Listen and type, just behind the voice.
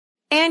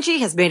Angie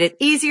has made it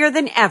easier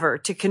than ever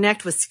to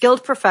connect with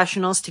skilled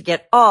professionals to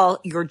get all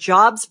your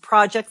jobs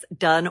projects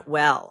done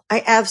well.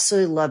 I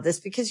absolutely love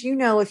this because,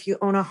 if you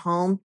own a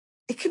home,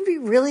 it can be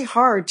really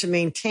hard to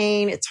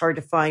maintain. It's hard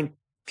to find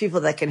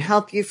people that can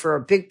help you for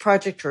a big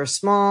project or a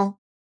small.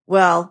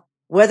 Well,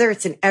 whether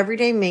it's in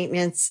everyday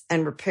maintenance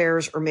and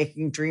repairs or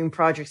making dream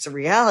projects a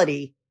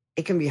reality,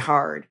 it can be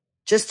hard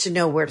just to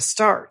know where to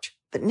start.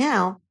 But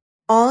now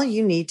all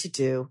you need to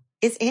do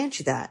is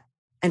Angie that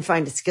and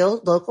find a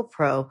skilled local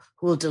pro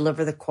who will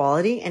deliver the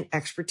quality and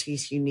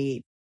expertise you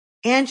need.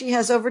 Angie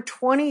has over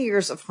 20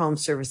 years of home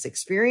service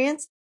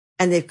experience,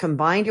 and they've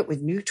combined it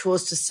with new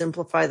tools to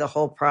simplify the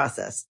whole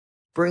process.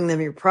 Bring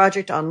them your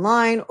project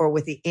online or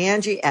with the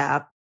Angie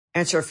app,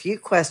 answer a few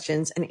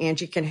questions, and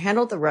Angie can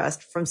handle the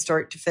rest from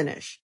start to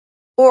finish.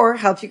 Or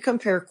help you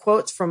compare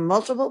quotes from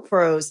multiple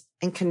pros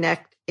and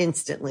connect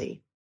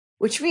instantly,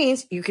 which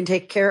means you can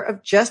take care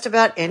of just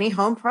about any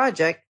home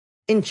project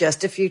in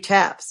just a few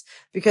taps.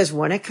 Because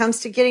when it comes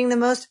to getting the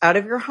most out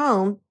of your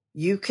home,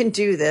 you can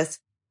do this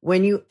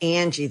when you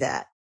Angie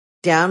that.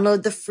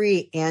 Download the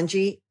free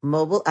Angie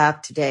mobile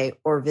app today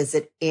or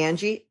visit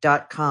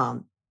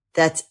Angie.com.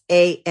 That's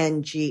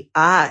ANGI.com.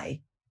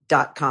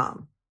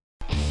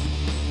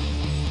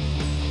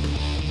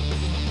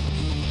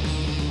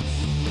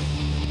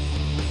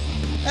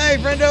 Hey,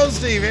 friendo,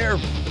 Steve here.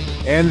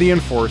 And the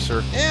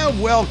Enforcer.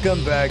 And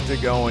welcome back to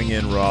Going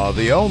In Raw,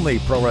 the only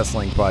pro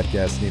wrestling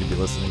podcast you need to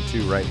be listening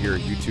to right here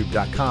at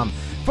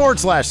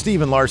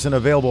youtube.com/Steven Larson,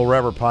 available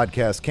wherever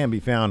podcasts can be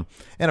found.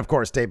 And, of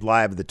course, taped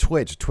live at the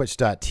Twitch,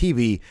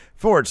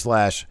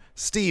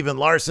 twitch.tv/Steven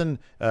Larson.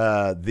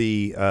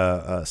 The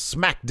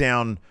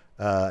SmackDown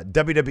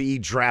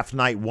WWE Draft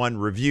Night 1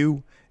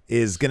 review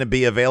is going to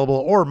be available,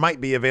 or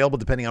might be available,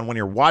 depending on when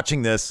you're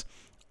watching this,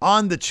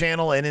 on the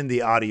channel and in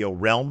the audio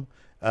realm.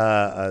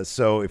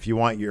 So if you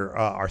want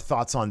our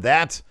thoughts on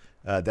that,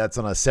 that's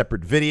on a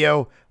separate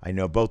video. I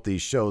know both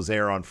these shows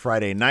air on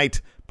Friday night,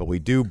 but we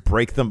do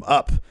break them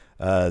up.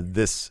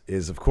 This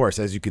is, of course,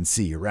 as you can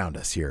see around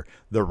us here,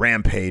 the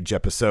Rampage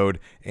episode.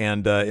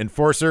 And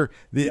Enforcer,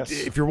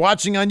 if you're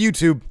watching on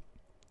YouTube,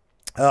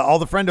 all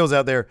the friendos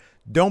out there,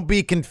 don't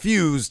be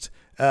confused.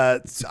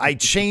 I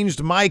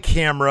changed my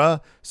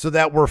camera so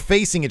that we're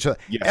facing each other.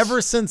 Yes.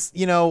 Ever since,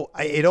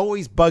 it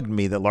always bugged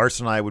me that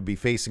Larson and I would be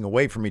facing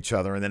away from each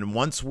other. And then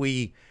once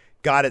we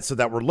got it so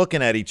that we're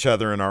looking at each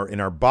other in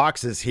our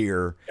boxes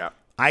here,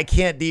 I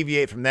can't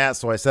deviate from that.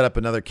 So I set up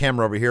another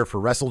camera over here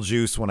for Wrestle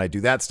Juice when I do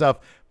that stuff.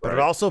 But it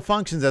also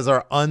functions as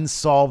our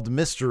Unsolved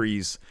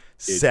Mysteries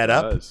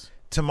setup.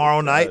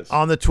 Tomorrow night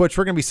on the Twitch,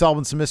 we're going to be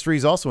solving some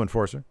mysteries also,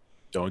 Enforcer.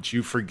 Don't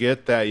you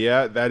forget that.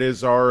 Yeah, that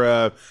is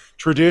our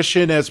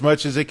tradition, as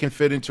much as it can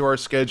fit into our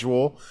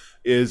schedule,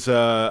 is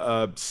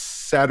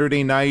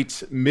Saturday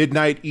night,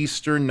 midnight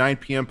Eastern, 9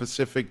 p.m.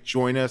 Pacific.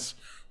 Join us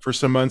for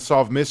some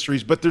Unsolved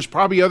Mysteries. But there's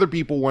probably other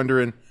people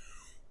wondering,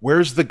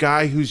 where's the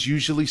guy who's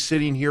usually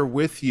sitting here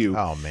with you?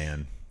 Oh,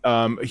 man.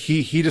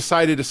 He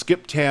decided to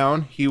skip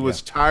town. He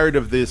was tired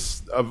of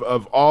this,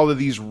 of all of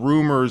these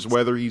rumors,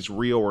 whether he's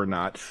real or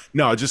not.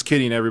 No, just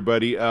kidding,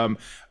 everybody.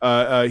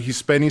 He's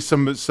spending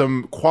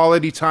some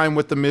quality time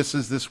with the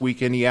missus this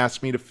weekend. He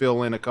asked me to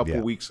fill in a couple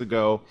weeks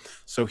ago,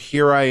 so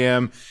here I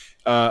am.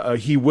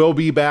 He will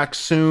be back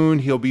soon.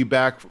 He'll be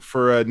back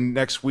for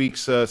next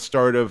week's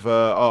start of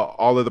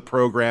all of the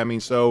programming.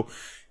 So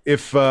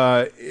if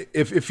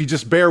you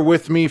just bear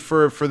with me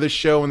for this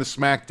show and the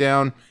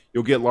SmackDown,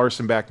 you'll get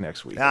Larson back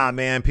next week. Ah,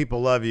 man,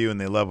 people love you and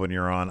they love when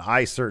you're on.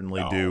 I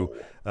certainly do.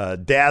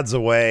 Dad's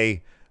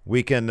away.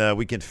 We can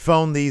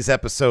phone these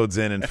episodes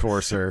in,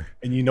 Enforcer.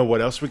 And you know what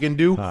else we can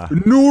do?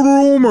 No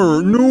rumor.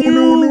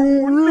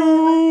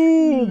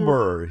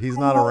 He's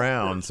not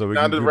around, so we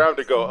not around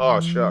to go.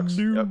 Oh shucks.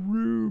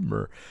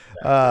 Rumor.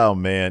 Oh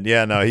man,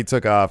 yeah, no, he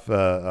took off.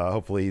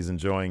 Hopefully, he's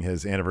enjoying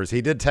his anniversary.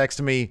 He did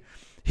text me.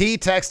 He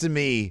texted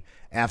me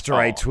after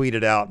I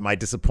tweeted out my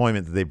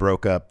disappointment that they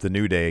broke up the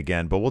New Day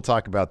again. But we'll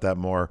talk about that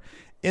more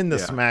in the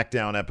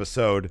SmackDown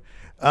episode.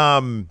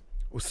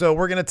 So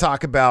we're going to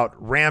talk about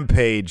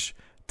Rampage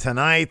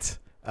tonight.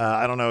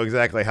 I don't know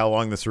exactly how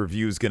long this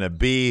review is going to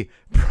be.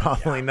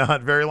 Probably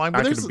not very long.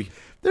 But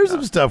there's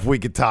some stuff we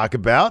could talk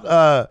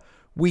about.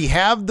 We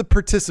have the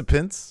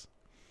participants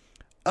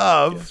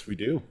of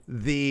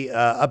the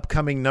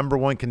upcoming number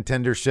one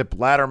contendership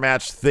ladder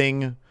match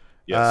thing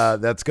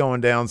that's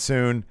going down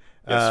soon.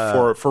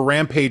 Yes, for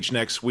Rampage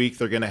next week,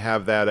 they're going to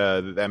have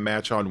that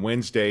match on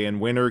Wednesday, and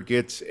winner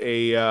gets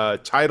a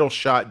title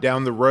shot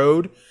down the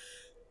road.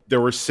 There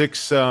were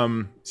six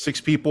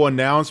people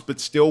announced, but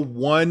still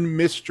one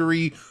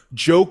mystery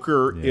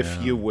joker,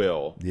 if you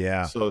will.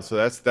 Yeah. So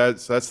that's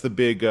the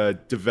big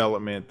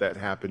development that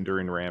happened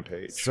during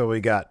Rampage. So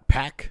we got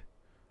Pac,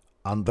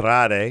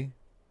 Andrade,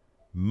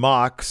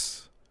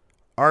 Mox,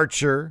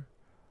 Archer,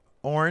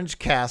 Orange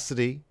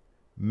Cassidy,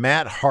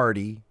 Matt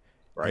Hardy,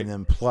 and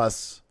then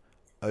plus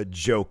a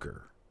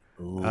Joker.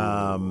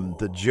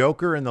 The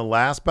Joker in the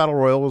last Battle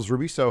Royal was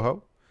Ruby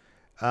Soho.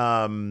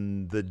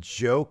 The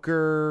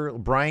Joker,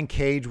 Brian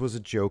Cage was a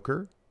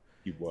Joker.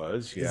 He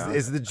was, yeah.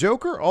 Is the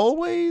Joker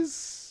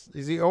always?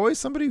 Is he always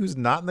somebody who's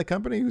not in the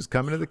company who's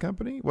coming to the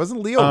company?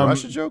 Wasn't Leo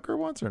Rush a Joker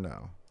once or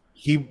no?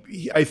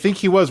 I think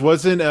he was.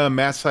 Wasn't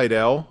Matt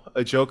Sydal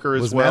a Joker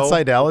as well? Was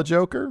Matt Sydal a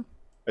Joker?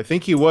 I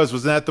think he was.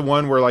 Wasn't that the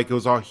one where like it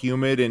was all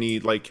humid and he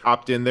like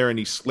hopped in there and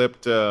he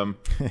slipped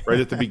right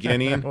at the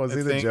beginning? Was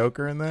he the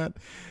Joker in that?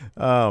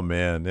 Oh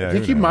man, yeah. I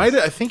think he might.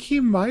 I think he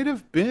might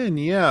have been.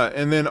 Yeah,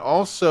 and then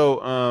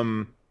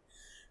also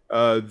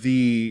as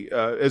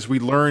we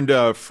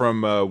learned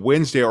from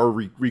Wednesday or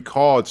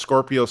recalled,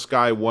 Scorpio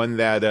Sky won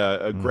that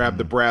grab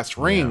the brass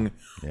ring.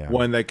 Yeah.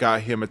 One that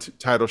got him a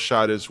title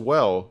shot as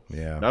well.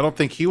 Yeah. And I don't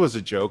think he was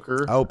a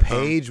Joker. Oh,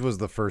 Paige was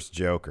the first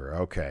Joker.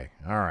 Okay.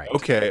 All right.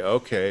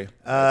 Okay.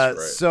 That's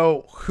right.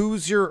 So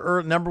who's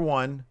your number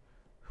one?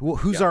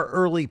 Who's our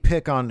early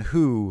pick on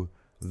who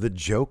the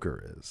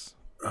Joker is?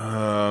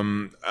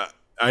 I'm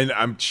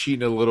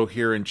cheating a little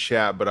here in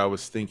chat, but I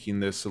was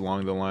thinking this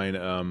along the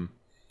line.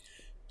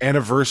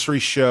 Anniversary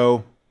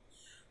show.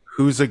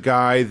 Who's a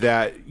guy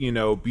that,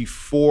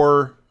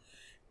 before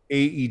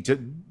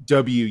AEW,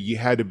 you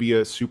had to be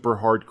a super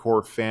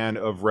hardcore fan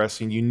of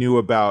wrestling. You knew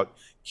about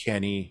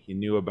Kenny, you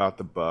knew about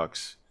the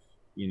Bucks,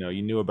 you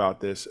knew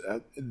about this.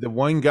 The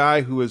one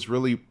guy who has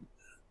really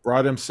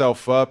brought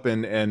himself up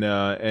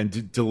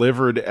and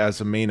delivered as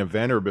a main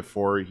eventer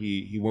before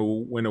he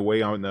went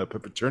away on the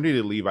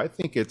paternity leave. I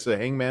think it's a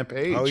Hangman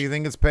Page. Oh, you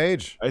think it's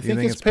Page? I think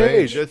it's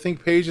Page. I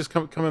think Page is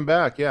coming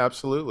back. Yeah,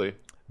 absolutely.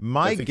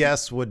 My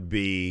guess would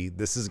be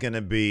this is going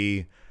to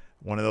be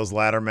one of those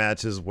ladder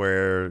matches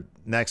where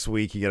next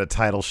week you get a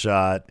title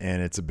shot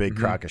and it's a big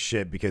crock of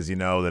shit because you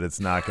know that it's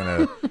not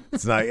gonna.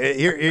 It's not.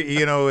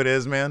 You know who it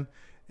is, man.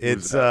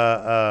 It's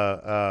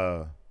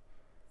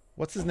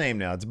what's his name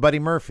now? It's Buddy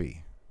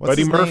Murphy. What's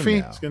Buddy his Murphy.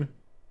 name now?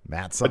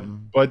 Matt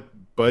something.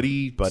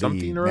 Buddy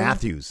something or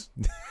Matthews.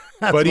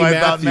 Buddy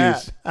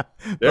Matthews.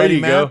 There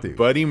you go.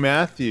 Buddy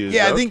Matthews.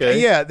 Yeah, I think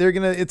they're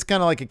gonna. It's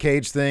kind of like a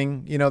Cage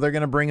thing. They're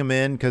gonna bring him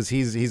in because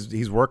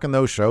he's working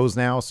those shows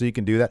now, so you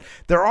can do that.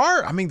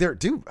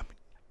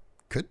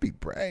 Could be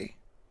Bray.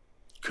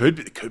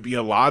 Could be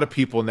a lot of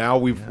people now.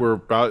 We're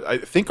about. I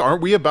think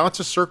aren't we about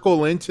to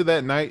circle into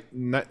that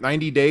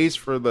 90 days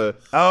for the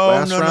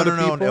last round of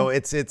people? No.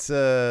 It's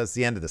the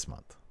end of this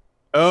month.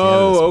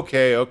 Oh,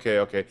 okay.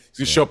 He's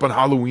gonna show up on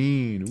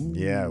Halloween. Ooh.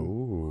 Yeah.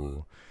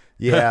 Ooh.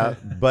 Yeah,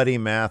 Buddy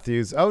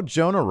Matthews. Oh,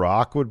 Jonah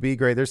Rock would be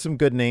great. There's some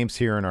good names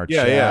here in our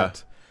chat. Yeah.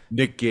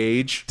 Nick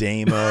Gage.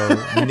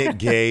 Damo. Nick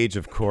Gage,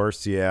 of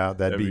course. Yeah,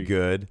 that'd be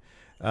good.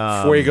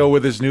 Fuego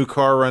with his new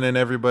car running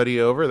everybody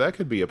over. That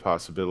could be a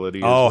possibility.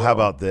 As well. How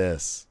about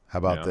this?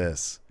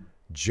 This?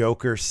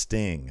 Joker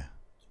Sting.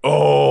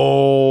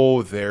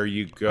 Oh, there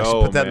you go. I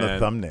should put that in the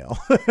thumbnail.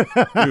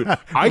 Dude,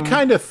 I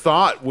kind of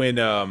thought when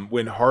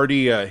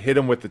Hardy hit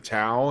him with the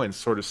towel and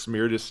sort of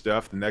smeared his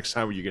stuff, the next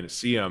time you're going to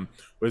see him,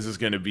 was this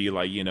going to be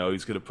like, he's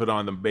going to put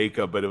on the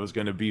makeup, but it was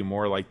going to be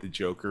more like the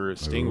Joker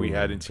Sting we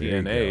had in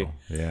TNA.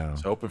 Yeah. I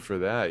was hoping for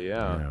that.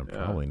 Yeah.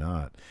 Probably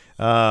not.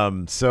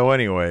 So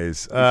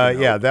anyways,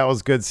 that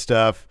was good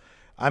stuff.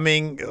 I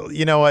mean,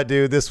 you know what,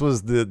 dude? This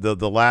was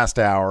the last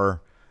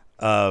hour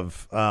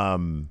of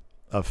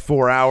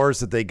 4 hours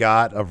that they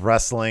got of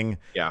wrestling.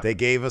 Yeah. They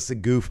gave us a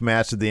goof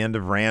match at the end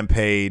of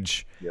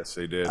Rampage. Yes,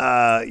 they did.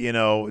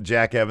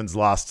 Jack Evans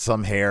lost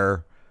some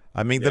hair.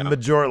 I mean, the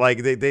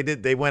majority,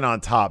 they went on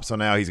top, so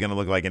now he's going to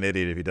look like an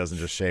idiot if he doesn't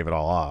just shave it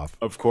all off.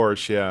 Of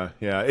course, yeah.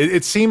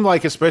 It seemed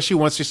like, especially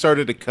once he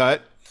started to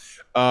cut,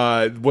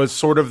 was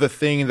sort of the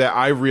thing that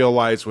I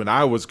realized when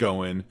I was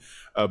going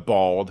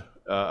bald,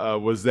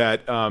 was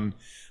that,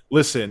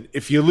 listen,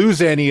 if you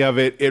lose any of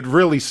it, it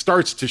really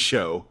starts to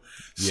show.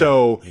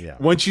 So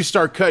once you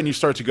start cutting, you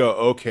start to go,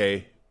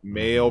 okay,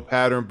 male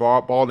pattern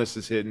baldness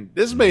is hidden.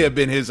 This may have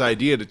been his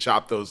idea to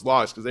chop those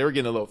locks because they were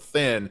getting a little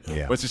thin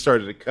once he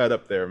started to cut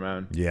up there,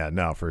 man. Yeah,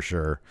 no, for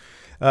sure.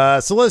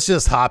 So let's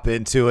just hop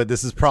into it.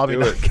 This is probably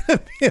not going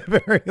to be a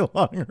very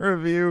long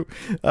review.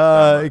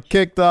 It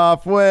kicked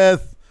off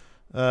with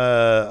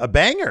a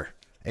banger.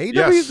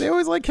 AEW, they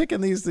always like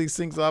kicking these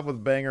things off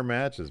with banger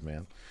matches,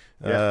 man.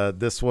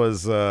 This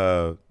was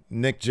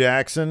Nick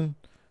Jackson,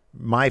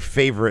 my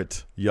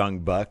favorite Young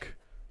Buck.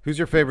 Who's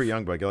your favorite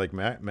Young Buck? You like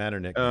Matt or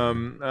Nick?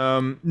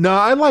 No,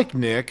 I like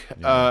Nick.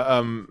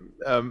 Yeah.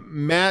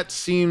 Matt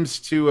seems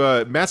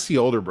to Matt's the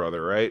older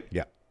brother, right?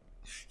 Yeah.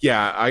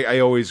 Yeah, I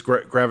always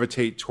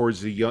gravitate towards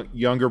the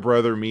younger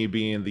brother, me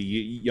being the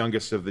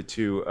youngest of the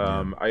two.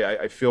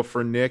 I feel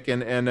for Nick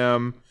and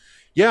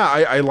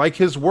I like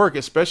his work,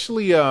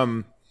 especially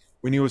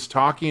when he was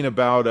talking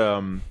about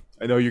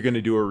I know you're going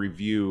to do a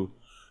review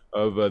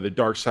of the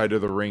Dark Side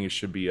of the Ring. It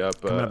should be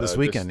up, coming up this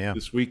weekend.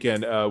 This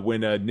weekend,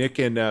 when Nick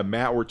and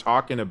Matt were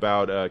talking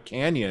about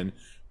Canyon,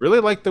 really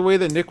liked the way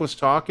that Nick was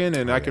talking,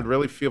 and I could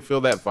really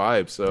feel that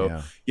vibe.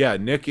 So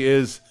Nick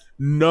is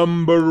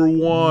number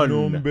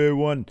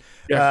one.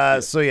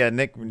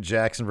 Nick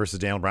Jackson versus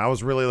Daniel Bryan. I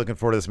was really looking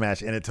forward to this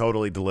match, and it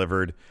totally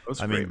delivered.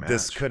 I mean,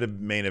 this could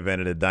have main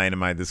evented a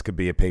Dynamite. This could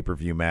be a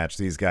pay-per-view match.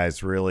 These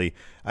guys really,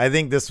 I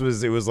think it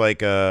was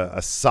like a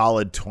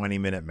solid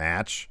 20-minute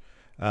match.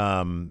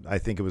 I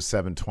think it was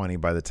 7:20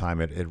 by the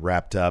time it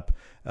wrapped up.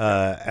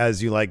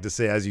 As you like to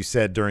say, as you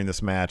said during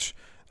this match,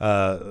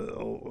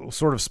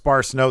 sort of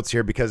sparse notes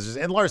here because,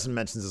 and Larson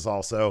mentions this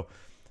also,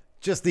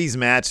 just these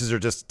matches are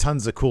just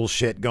tons of cool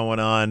shit going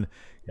on.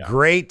 Yeah.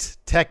 Great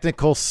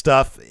technical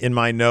stuff in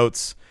my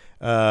notes.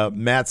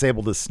 Matt's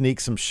able to sneak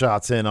some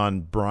shots in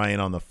on Bryan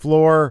on the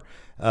floor.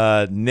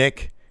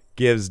 Nick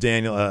gives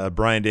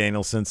Bryan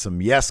Danielson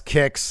some yes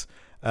kicks.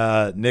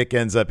 Nick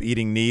ends up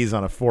eating knees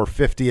on a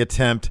 450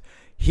 attempt.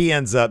 He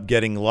ends up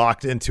getting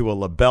locked into a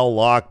label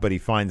lock, but he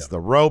finds the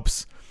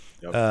ropes.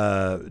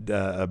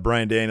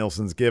 Bryan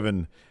Danielson's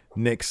given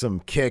Nick some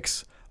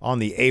kicks on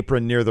the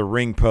apron near the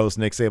ring post.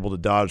 Nick's able to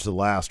dodge the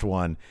last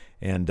one,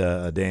 and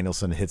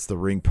Danielson hits the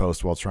ring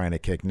post while trying to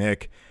kick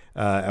Nick.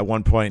 At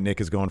one point,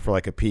 Nick is going for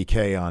like a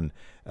PK on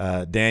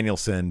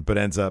Danielson, but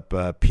ends up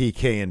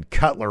PKing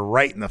Cutler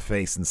right in the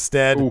face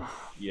instead. Oof,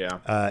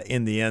 yeah.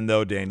 In the end,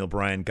 though, Daniel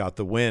Bryan got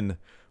the win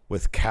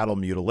with cattle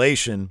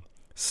mutilation.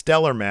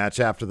 Stellar match.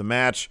 After the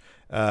match,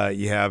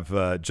 you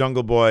have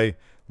Jungle Boy,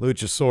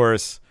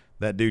 Luchasaurus,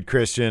 that dude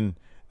Christian.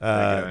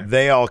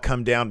 They all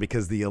come down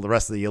because the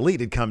rest of the Elite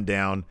had come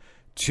down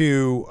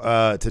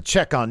to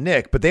check on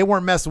Nick, but they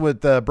weren't messing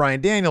with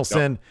Bryan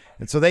Danielson,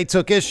 and so they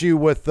took issue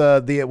with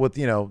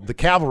the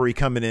cavalry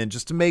coming in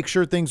just to make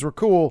sure things were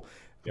cool.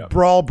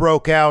 Brawl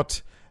broke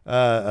out.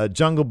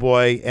 Jungle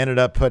Boy ended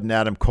up putting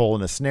Adam Cole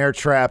in a snare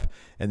trap,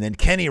 and then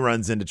Kenny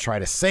runs in to try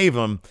to save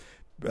him.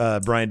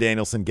 Bryan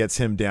Danielson gets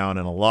him down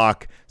in a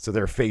lock, so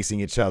they're facing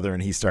each other,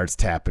 and he starts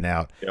tapping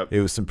out. It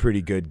was some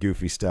pretty good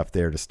goofy stuff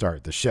there to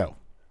start the show.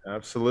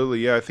 Absolutely,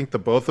 yeah. I think the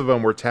both of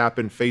them were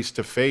tapping face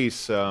to face.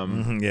 So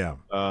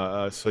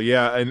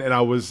yeah, and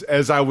I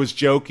was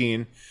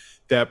joking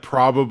that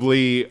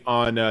probably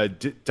on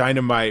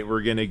Dynamite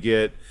we're gonna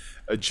get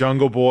a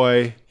Jungle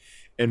Boy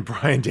and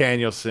Bryan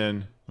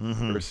Danielson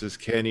versus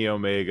Kenny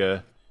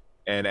Omega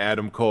and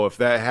Adam Cole. If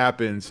that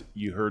happens,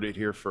 you heard it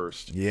here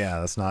first.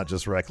 Yeah, that's not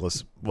just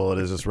reckless. Well, it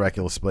is just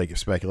reckless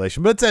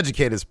speculation, but it's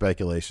educated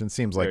speculation.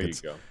 Seems like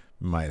it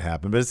might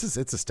happen, but it's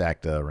a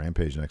stacked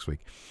Rampage next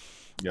week.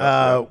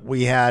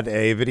 We had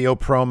a video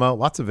promo,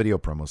 lots of video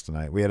promos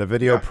tonight. We had a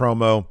video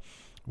promo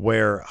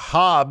where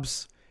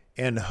Hobbs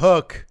and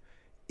Hook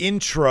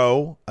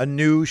intro a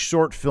new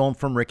short film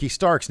from Ricky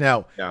Starks.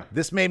 Now,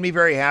 this made me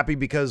very happy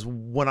because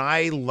when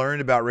I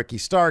learned about Ricky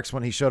Starks,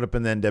 when he showed up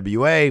in the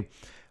NWA,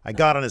 I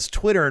got on his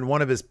Twitter, and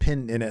one of his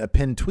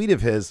pinned tweet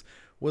of his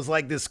was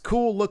like this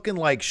cool looking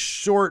like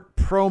short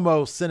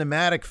promo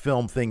cinematic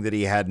film thing that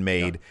he had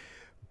made.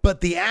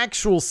 But the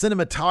actual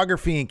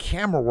cinematography and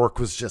camera work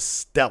was just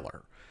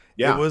stellar.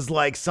 It was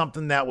like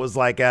something that was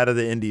like out of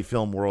the indie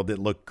film world. It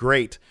looked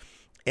great.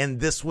 And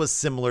this was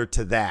similar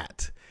to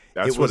that.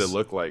 That's what it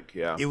looked like,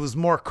 yeah. It was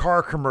more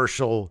car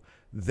commercial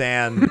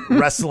than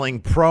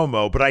wrestling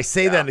promo. But I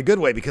say that in a good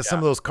way because some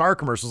of those car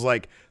commercials,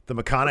 like the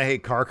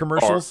McConaughey car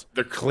commercials.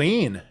 They're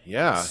clean,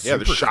 yeah.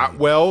 They're shot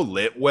well,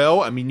 lit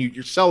well. I mean,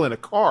 you're selling a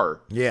car.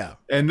 Yeah.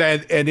 And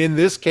in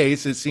this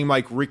case, it seemed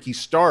like Ricky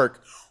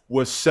Stark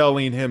was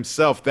selling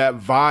himself, that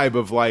vibe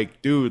of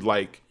like, dude,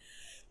 like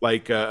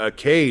a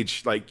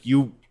Cage, like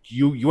you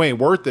ain't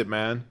worth it,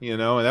 man, and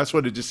that's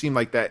what it just seemed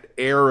like, that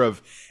air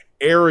of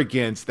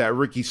arrogance that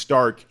Ricky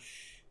Stark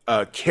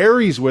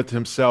carries with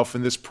himself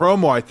in this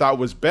promo. I thought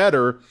was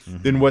better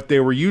than what they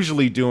were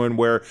usually doing,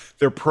 where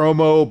they're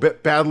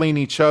battling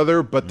each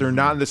other, but they're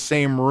not in the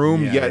same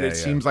room, yet it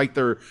seems like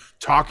they're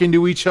talking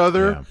to each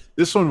other.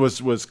 This one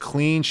was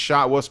clean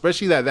shot, well,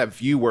 especially that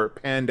view where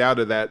it panned out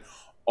of that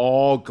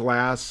all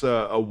glass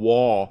a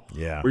wall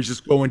where he's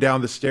just going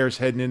down the stairs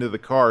heading into the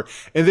car,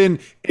 and then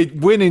it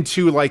went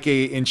into like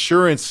a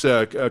insurance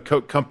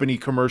company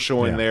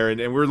commercial in there,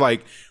 and we're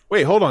like,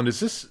 wait, hold on, is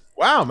this,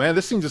 wow, man,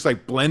 this thing just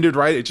like blended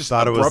right, it just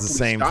thought it was the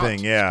same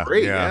thing. It's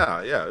great.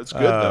 It's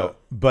good though.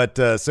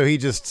 But so he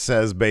just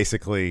says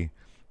basically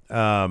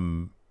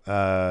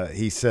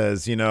he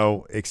says,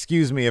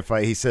 excuse me if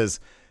he says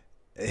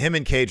him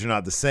and Cage are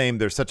not the same,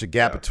 there's such a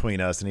gap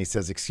between us, and he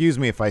says, excuse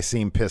me if I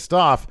seem pissed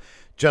off.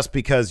 Just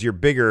because you're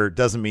bigger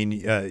doesn't mean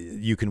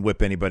you can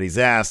whip anybody's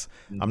ass.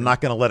 I'm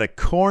not going to let a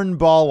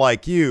cornball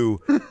like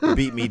you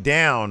beat me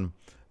down.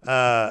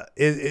 But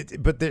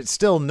there's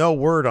still no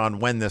word on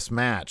when this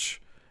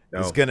match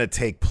is going to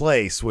take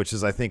place, which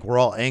is, I think, we're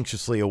all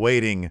anxiously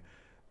awaiting,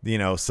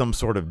 some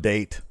sort of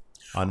date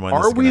on when.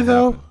 Are we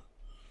though? Happen.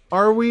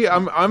 Are we?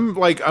 I'm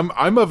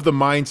of the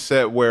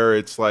mindset where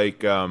it's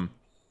like,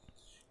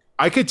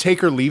 I could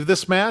take or leave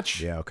this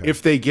match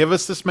if they give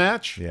us this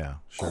match. Yeah.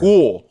 Sure.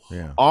 Cool.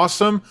 Yeah.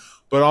 Awesome.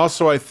 But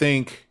also I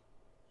think,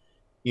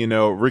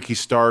 Ricky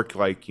Stark,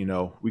 like,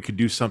 we could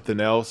do something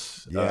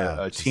else.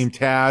 Team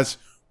Taz,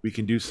 we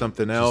can do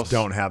something else. Just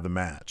don't have the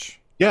match.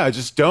 Yeah,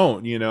 just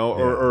don't,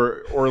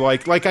 or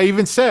like I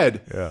even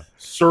said,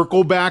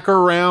 circle back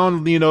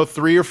around,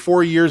 3 or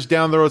 4 years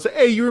down the road. Say,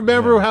 hey, you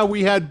remember how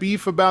we had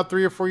beef about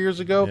 3 or 4 years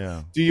ago?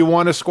 Yeah. Do you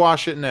want to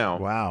squash it now?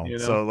 Wow.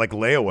 So like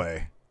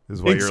layaway.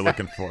 is what you're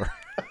looking for.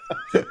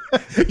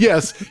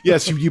 Yes.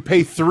 You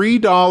pay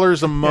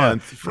 $3 a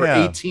month for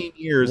 18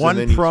 years. One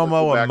and then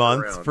promo a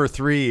month for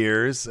 3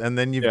 years, and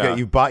then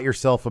you bought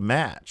yourself a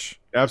match.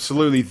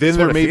 Absolutely. Then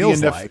there may be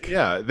enough.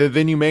 Yeah.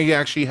 Then you may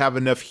actually have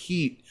enough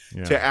heat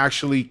to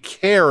actually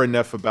care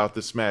enough about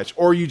this match,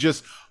 or you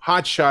just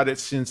hotshot it,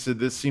 since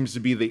this seems to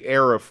be the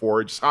era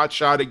for it. Just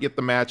hotshot it, get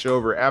the match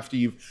over after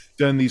you've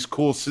done these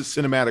cool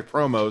cinematic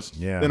promos.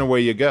 Yeah. Then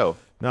away you go.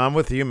 No, I'm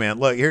with you, man.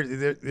 Look,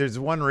 there's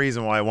one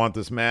reason why I want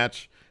this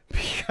match,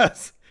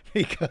 because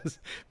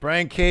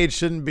Brian Cage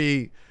shouldn't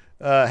be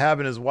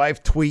having his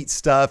wife tweet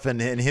stuff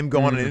and him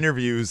going in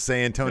interviews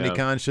saying Tony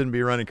Khan shouldn't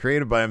be running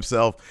creative by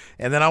himself.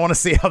 And then I want to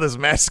see how this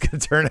match is going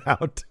to turn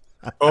out.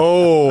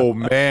 Oh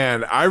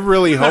man, I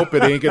really hope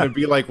it ain't gonna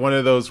be like one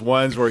of those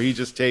ones where he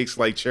just takes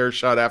like chair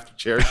shot after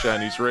chair shot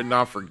and he's written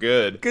off for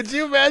good. Could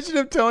you imagine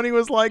if Tony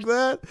was like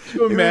that?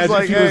 Could you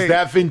imagine if he was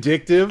that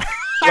vindictive?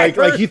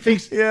 Like he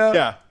thinks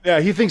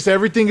he thinks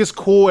everything is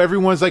cool.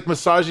 Everyone's like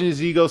massaging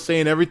his ego,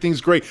 saying everything's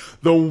great.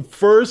 The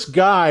first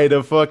guy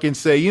to fucking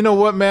say, you know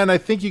what, man, I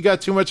think you got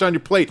too much on your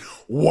plate.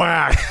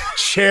 Whack,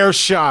 chair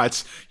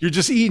shots. You're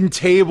just eating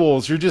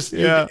tables.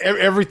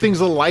 Everything's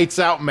a lights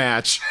out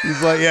match.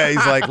 He's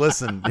like,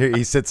 listen.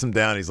 He sits him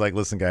down. He's like,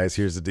 listen, guys,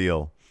 here's the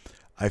deal.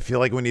 I feel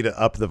like we need to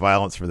up the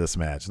violence for this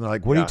match. And they're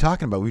like, what are you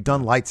talking about? We've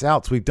done lights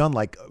outs. We've done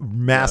like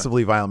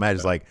massively violent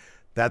matches. Like,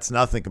 that's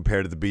nothing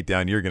compared to the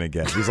beatdown you're going to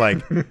get. He's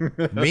like,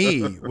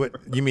 me? What,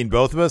 you mean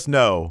both of us?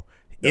 No,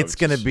 it's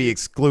going to be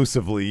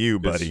exclusively you,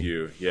 buddy. It's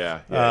you.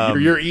 Yeah.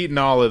 You're eating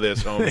all of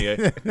this,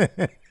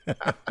 homie.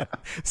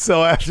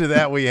 So after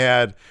that, we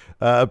had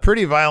a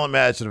pretty violent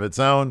match of its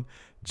own.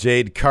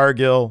 Jade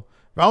Cargill.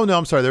 Oh, no,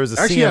 I'm sorry. There was a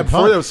CM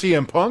Punk. There was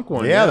CM Punk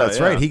one. Yeah, that's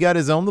right. He got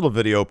his own little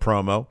video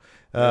promo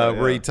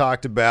where he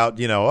talked about,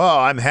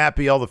 I'm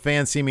happy. All the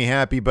fans see me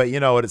happy. But you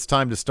know what? It's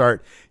time to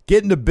start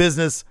getting to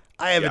business.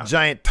 I have a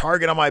giant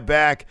target on my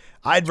back.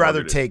 I'd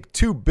rather take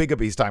too big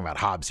he's talking about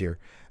Hobbs here.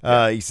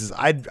 He says,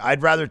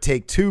 I'd rather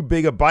take too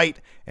big a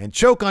bite and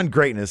choke on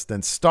greatness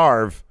than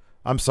starve.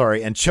 I'm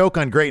sorry, and choke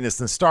on greatness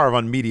than starve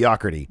on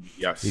mediocrity.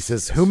 Yes. He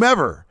says,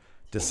 whomever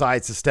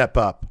decides to step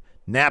up,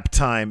 nap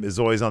time is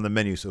always on the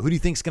menu. So who do you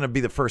think is going to be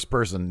the first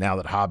person now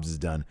that Hobbs is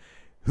done?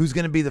 Who's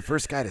going to be the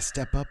first guy to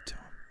step up to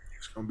him?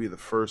 He's going to be the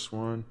first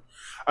one.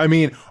 I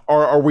mean,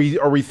 are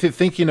we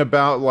thinking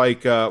about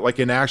like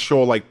an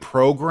actual like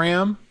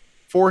program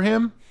for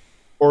him,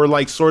 or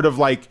like sort of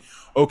like,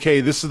 okay,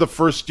 this is the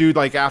first dude,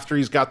 like after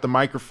he's got the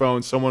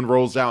microphone, someone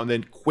rolls out and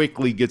then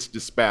quickly gets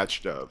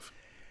dispatched of?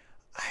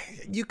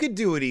 You could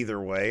do it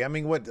either way. I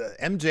mean, what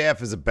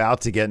MJF is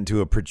about to get into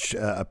a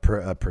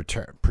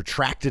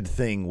protracted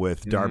thing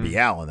with Darby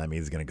Allin. That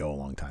means it's going to go a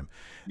long time.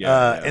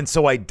 And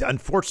so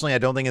unfortunately, I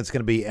don't think it's going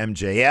to be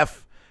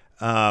MJF.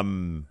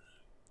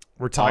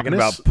 We're talking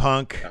about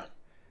Punk.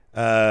 Who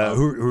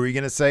are you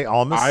going to say?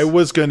 Almas? I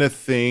was going to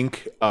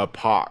think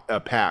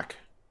Pac.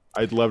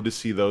 I'd love to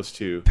see those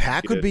two.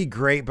 Pac would be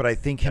great, but I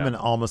think him and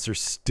Almas are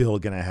still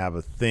going to have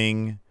a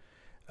thing.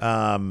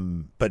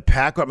 But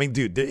Pac, I mean,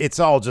 dude, it's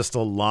all just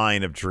a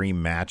line of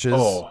dream matches.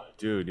 Oh,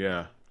 dude,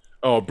 yeah.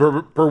 Oh,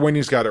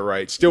 Berwini's got it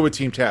right. Still with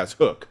Team Taz,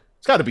 Hook.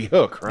 It's got to be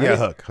Hook, right?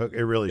 Yeah, Hook.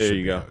 It really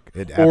should be Hook.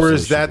 Or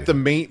is that the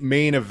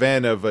main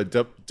event of a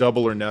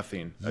Double or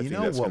Nothing? I think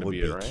that's what would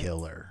be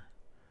killer?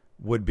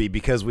 Would be,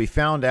 because we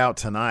found out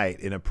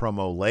tonight in a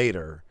promo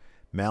later,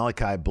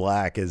 Malachi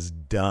Black is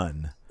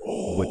done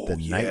with the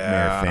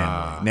Nightmare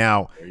Family.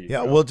 Now,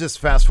 we'll just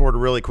fast forward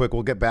really quick.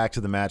 We'll get back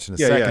to the match in a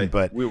second,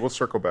 but we'll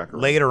circle back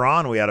around. Later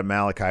on, we had a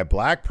Malachi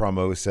Black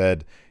promo who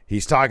said,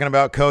 he's talking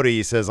about Cody.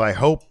 He says, I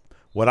hope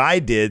what I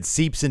did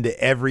seeps into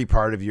every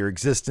part of your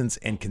existence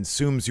and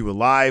consumes you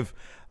alive.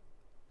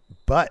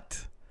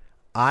 But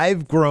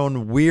I've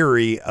grown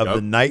weary of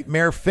the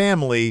Nightmare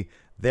Family.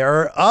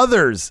 There are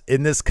others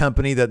in this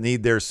company that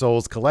need their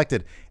souls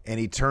collected. And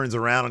he turns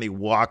around and he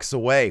walks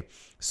away.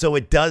 So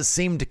it does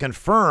seem to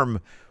confirm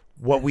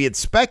what we had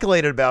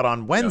speculated about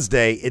on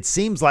Wednesday. It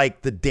seems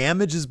like the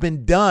damage has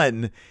been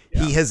done.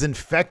 He has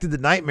infected the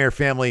Nightmare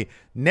Family.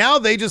 Now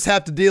they just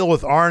have to deal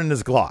with Arn and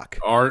his Glock.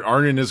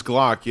 Arn and his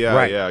Glock.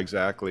 Yeah,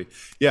 exactly.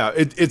 Yeah,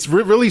 it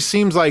really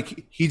seems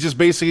like he just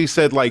basically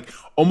said, like,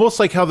 almost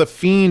like how the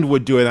Fiend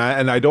would do it.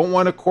 And I don't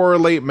want to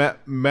correlate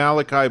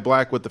Malachi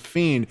Black with the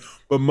Fiend,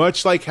 but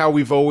much like how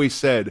we've always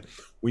said,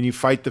 when you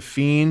fight the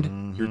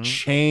Fiend, you're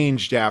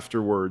changed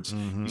afterwards.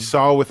 You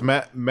saw with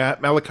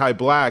Malachi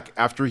Black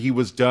after he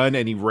was done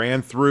and he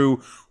ran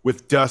through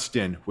with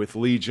Dustin, with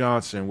Lee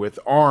Johnson, with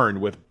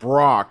Arn, with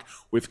Brock,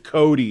 with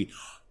Cody.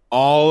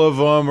 All of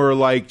them are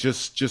like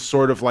just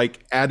sort of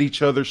like at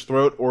each other's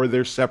throat, or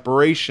their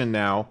separation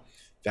now.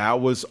 That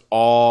was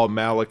all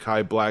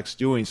Malachi Black's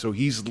doing. So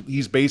he's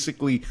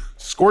basically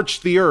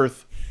scorched the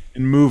earth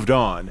and moved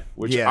on,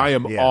 which I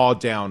am all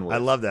down with. I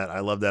love that.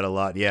 I love that a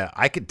lot. Yeah,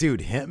 I could,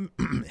 dude, him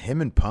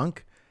and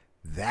Punk,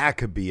 that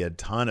could be a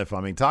ton of fun.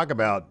 I mean, talk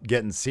about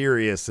getting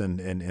serious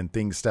and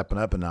things stepping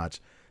up a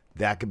notch.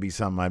 That could be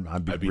something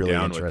I'd be really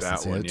interested in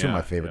seeing. They're two of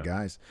my favorite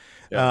guys.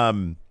 Yeah.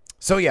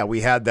 So yeah,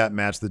 we had that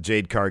match, the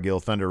Jade Cargill,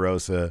 Thunder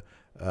Rosa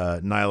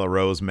Nyla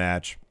Rose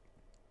match.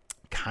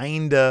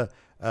 Kind of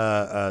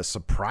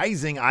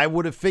surprising. I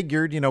would have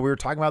figured, we were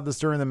talking about this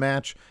during the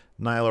match.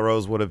 Nyla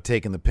Rose would have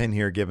taken the pin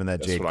here, given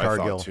that Jade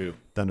Cargill,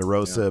 Thunder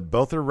Rosa,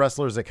 both are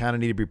wrestlers that kind of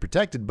need to be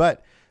protected.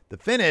 But the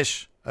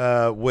finish,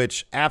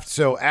 which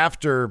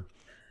after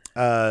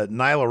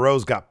Nyla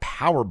Rose got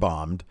power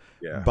bombed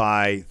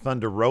by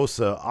Thunder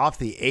Rosa off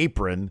the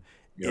apron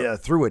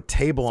through a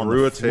table on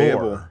the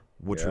floor,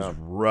 which was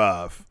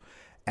rough.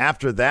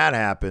 After that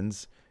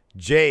happens,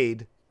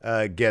 Jade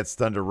gets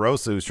Thunder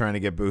Rosa, who's trying to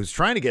get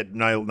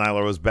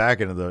Nyla Rose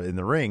back into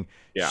the ring.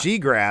 Yeah. She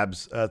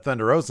grabs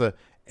Thunder Rosa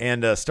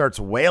and starts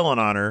wailing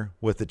on her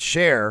with a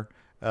chair.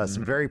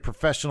 Some very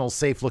professional,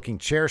 safe-looking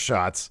chair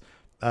shots,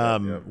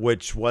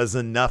 which was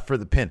enough for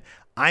the pin.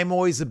 I'm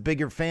always a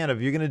bigger fan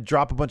of, you're going to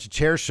drop a bunch of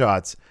chair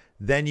shots,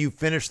 then you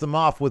finish them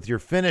off with your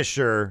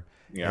finisher,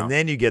 and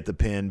then you get the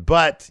pin.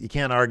 But you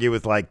can't argue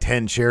with like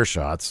 10 chair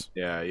shots.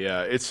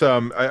 Yeah. It's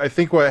I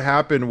think what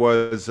happened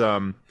was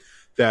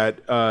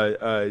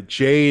that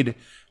Jade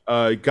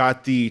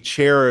got the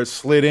chair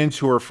slid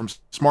into her from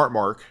Smart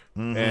Mark.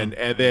 And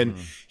then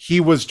he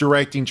was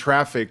directing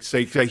traffic. So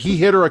he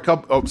hit her a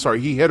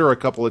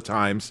couple of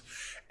times,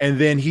 and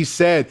then he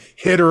said,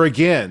 "Hit her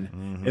again."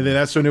 And then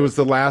that's when it was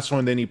the last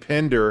one. Then he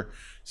pinned her.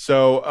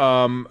 So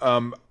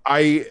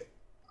I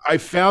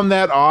found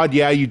that odd.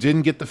 Yeah, you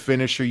didn't get the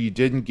finisher. You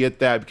didn't get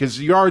that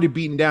because you're already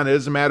beaten down. It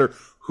doesn't matter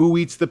who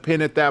eats the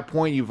pin at that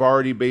point. You've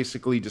already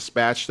basically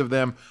dispatched of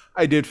them.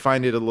 I did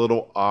find it a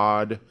little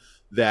odd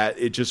that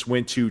it just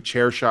went to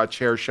chair shot,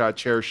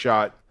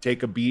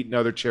 take a beat,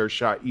 another chair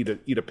shot, eat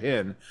a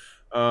pin.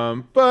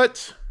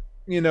 But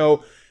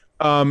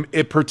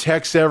it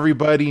protects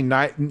everybody.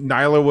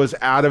 Nyla was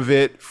out of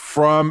it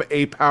from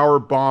a power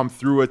bomb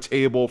through a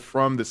table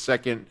from the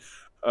second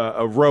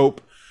rope.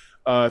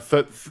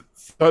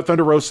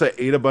 Thunder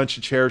Rosa ate a bunch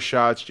of chair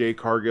shots. Jade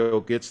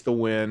Cargill gets the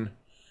win.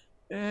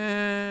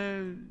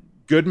 And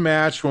good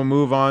match. We'll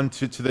move on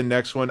to the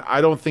next one.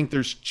 I don't think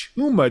there's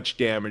too much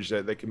damage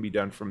that can be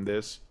done from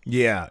this.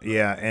 Yeah.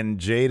 And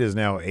Jade is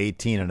now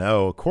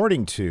 18-0,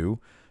 according to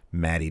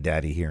Maddie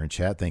Daddy here in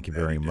chat. Thank you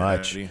very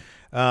much.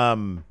 I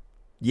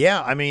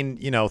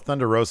mean,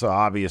 Thunder Rosa,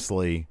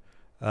 obviously,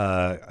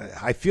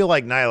 I feel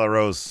like Nyla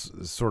Rose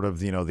is sort of,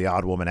 the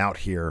odd woman out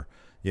here.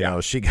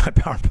 She got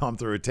powerbombed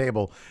through a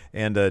table,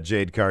 and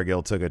Jade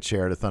Cargill took a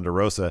chair to Thunder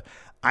Rosa.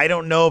 I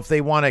don't know if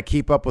they want to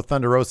keep up with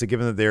Thunder Rosa,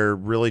 given that they're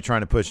really trying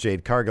to push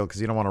Jade Cargill,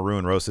 because you don't want to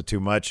ruin Rosa too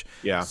much.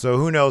 Yeah. So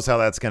who knows how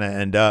that's going to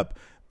end up.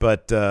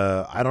 But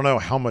I don't know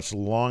how much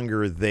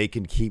longer they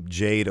can keep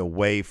Jade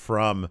away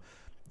from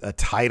a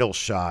title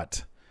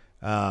shot,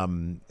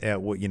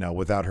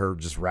 without her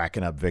just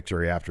racking up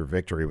victory after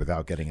victory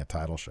without getting a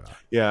title shot.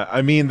 Yeah,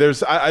 I mean,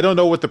 I don't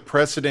know what the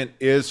precedent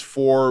is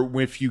for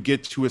if you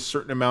get to a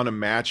certain amount of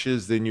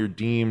matches, then you're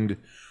deemed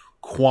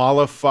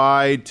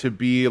qualified to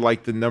be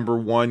like the number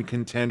one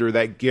contender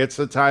that gets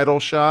a title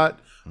shot.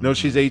 No,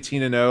 she's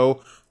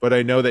 18-0, but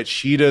I know that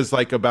Sheeta's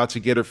like about to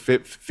get her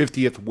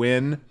 50th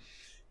win.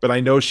 But I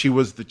know she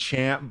was the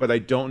champ, but I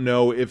don't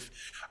know if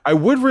I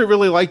would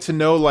really like to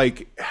know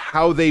like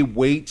how they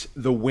weight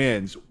the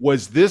wins.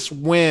 Was this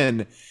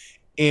win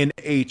in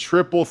a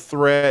triple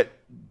threat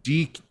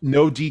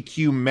no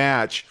DQ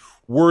match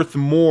worth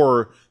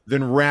more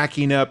than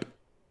racking up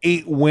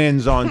 8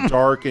 wins on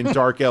Dark and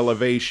Dark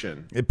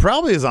Elevation? It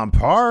probably is on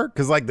par,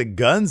 because like the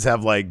Guns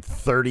have like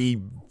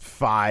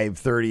 35,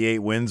 38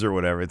 wins or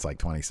whatever. It's like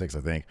 26, I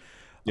think.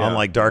 Yeah. On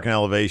like Dark and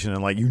Elevation,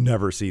 and like you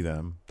never see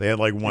them. They had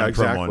like one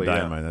promo on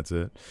Dynamite. That's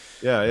it.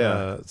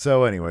 Yeah.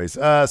 So anyways,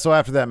 so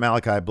after that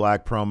Malachi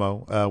Black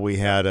promo, we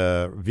had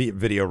a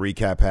video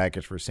recap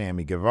package for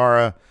Sammy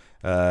Guevara.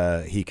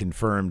 He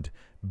confirmed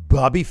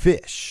Bobby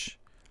Fish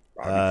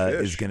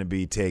is going to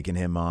be taking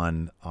him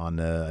on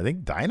I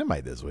think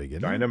Dynamite this week.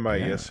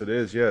 Dynamite, yes, it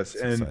is. Yes,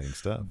 and exciting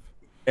stuff.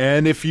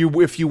 And if you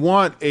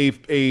want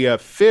a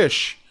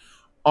fish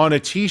on a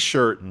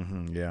T-shirt,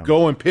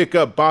 go and pick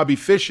up Bobby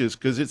Fish's,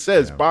 because it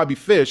says Bobby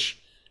Fish.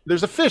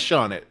 There's a fish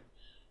on it.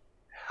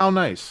 How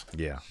nice.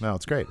 Yeah. No,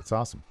 it's great. It's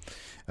awesome.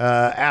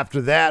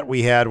 After that,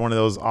 we had one of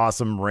those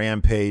awesome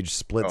Rampage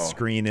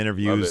split-screen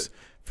interviews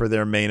for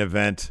their main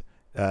event,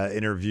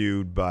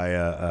 interviewed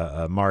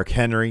by Mark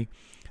Henry.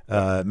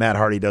 Matt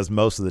Hardy does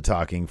most of the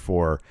talking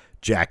for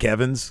Jack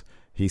Evans.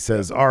 He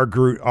says,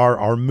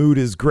 our mood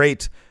is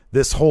great.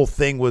 This whole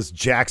thing was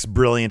Jack's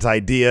brilliant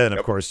idea. And,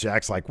 of course,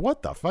 Jack's like,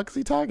 what the fuck is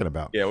he talking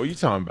about? Yeah, what are you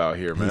talking about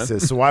here, man? He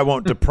says, so I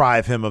won't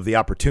deprive him of the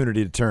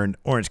opportunity to turn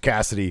Orange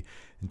Cassidy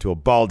into a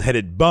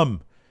bald-headed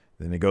bum.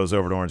 Then he goes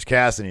over to Orange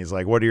Cassidy, and he's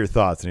like, what are your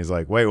thoughts? And he's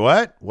like, wait,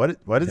 what?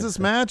 What is this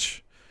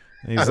match?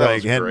 And he's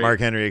like, Mark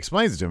Henry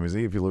explains it to him. He's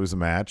like, if you lose a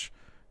match,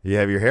 you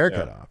have your hair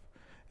cut off.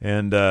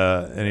 And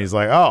he's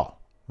like, oh,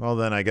 well,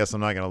 then I guess I'm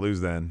not going to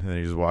lose then. And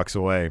he just walks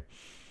away.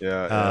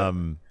 Yeah.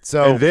 And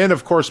then,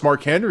 of course,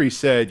 Mark Henry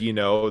said,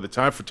 the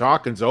time for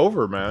talking's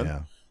over, man. Yeah.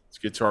 Let's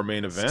get to our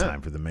main event. It's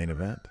time for the main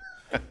event.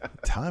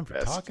 Time for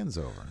talking's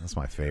over. That's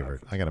my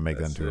favorite. I got to make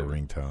that into a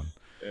ringtone.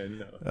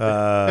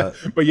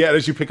 But yeah,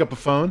 as you pick up a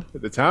phone,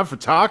 the time for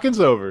talking's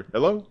over.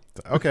 Hello?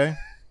 Okay.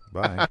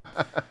 Bye.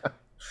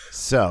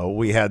 So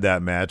we had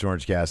that match,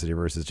 Orange Cassidy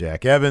versus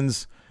Jack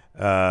Evans.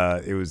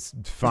 It was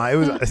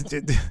fine.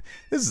 This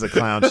is a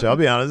clown show. I'll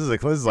be honest.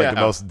 This is like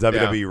the most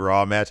WWE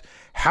Raw match.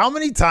 How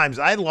many times,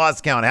 I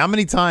lost count, how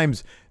many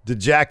times did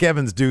Jack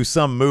Evans do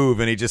some move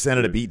and he just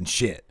ended up eating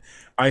shit?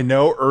 I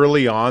know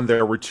early on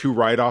there were two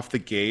right off the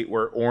gate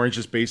where Orange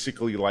is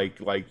basically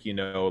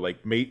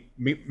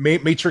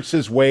matrix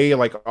his way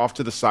like off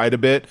to the side a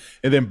bit,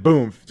 and then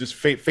boom, just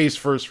face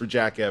first for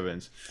Jack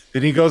Evans.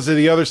 Then he goes to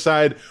the other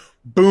side,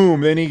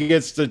 boom, then he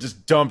gets to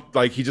just dump,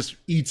 like he just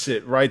eats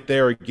it right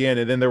there again.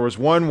 And then there was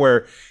one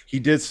where he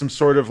did some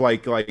sort of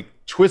like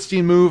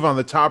twisting move on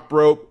the top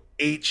rope,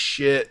 ate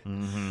shit.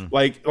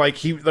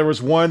 Mm-hmm. There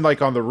was one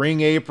like on the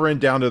ring apron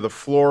down to the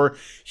floor.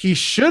 He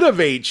should have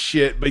ate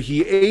shit, but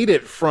he ate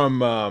it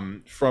from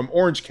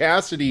Orange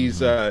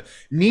Cassidy's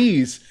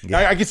knees.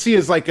 Yeah. I could see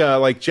his like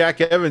Jack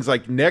Evans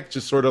like neck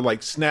just sort of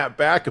like snapped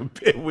back a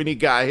bit when he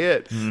got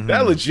hit. Mm-hmm.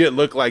 That legit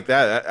looked like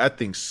that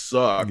thing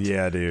sucked.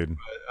 Yeah, dude.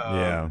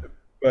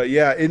 But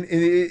yeah,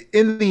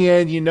 in the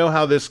end, you know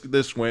how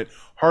this went.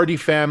 Hardy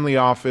family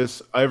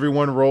office,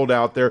 everyone rolled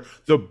out there.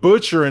 The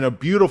Butcher in a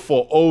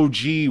beautiful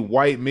OG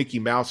white Mickey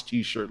Mouse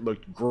t-shirt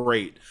looked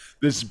great.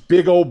 This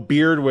big old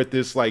beard with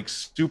this like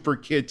super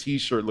kid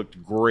t-shirt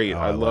looked great.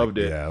 I loved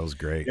it. Yeah, it was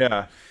great.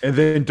 Yeah. And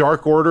then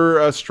Dark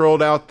Order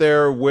strolled out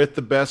there with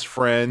the Best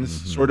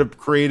Friends, sort of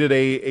created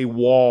a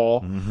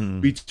wall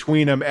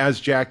between them as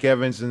Jack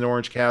Evans and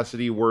Orange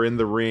Cassidy were in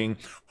the ring.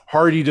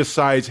 Hardy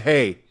decides,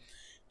 hey,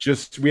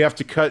 we have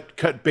to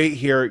cut bait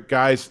here,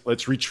 guys.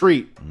 Let's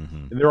retreat.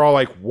 And they're all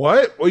like,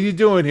 "What? What are you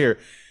doing here?"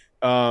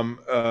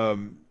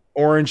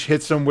 Orange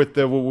hits him with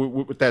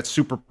that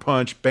super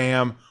punch.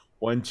 Bam!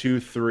 1, 2,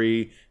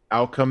 3.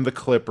 Out come the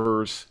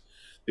Clippers.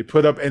 They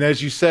put up, and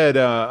as you said,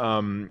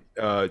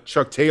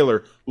 Chuck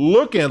Taylor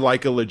looking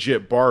like a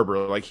legit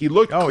barber. Like he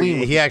looked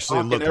clean. He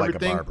actually looked like a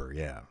barber.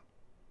 Yeah.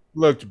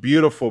 Looked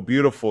beautiful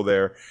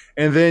there.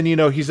 And then,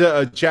 he's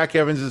Jack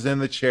Evans is in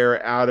the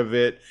chair, out of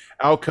it.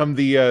 Out come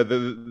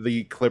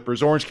the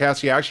Clippers. Orange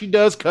Cassidy actually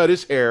does cut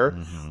his hair.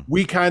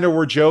 We kind of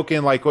were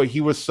joking like, well,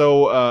 he was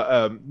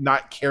so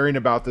not caring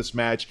about this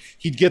match,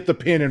 he'd get the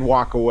pin and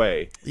walk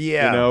away.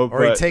 Yeah,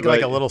 or he'd take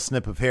like a little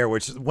snip of hair,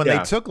 which when they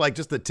took like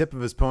just the tip of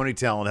his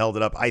ponytail and held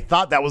it up, I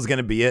thought that was going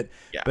to be it.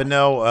 Yeah. But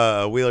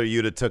no, Wheeler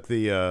Yuta took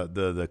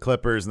the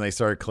Clippers and they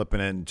started clipping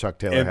it, and Chuck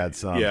Taylor had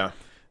some. Yeah.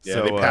 Yeah,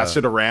 so, they passed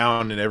it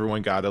around and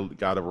everyone got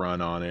a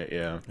run on it.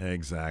 Yeah,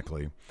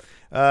 exactly.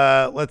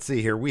 Let's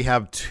see here. We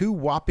have 2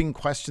 whopping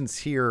questions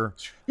here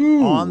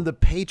on the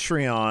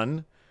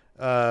Patreon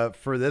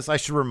for this. I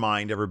should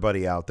remind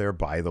everybody out there,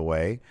 by the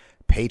way,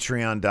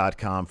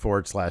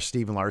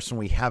 patreon.com/Steven Larson.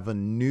 We have a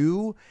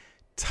new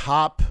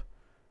top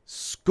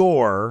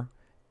score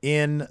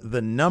in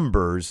the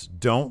numbers.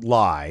 Don't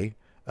lie.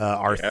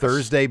 Our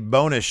Thursday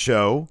bonus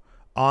show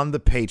on the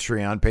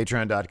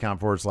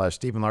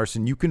patreon.com/Steven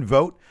Larson. You can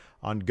vote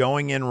on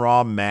Going In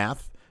Raw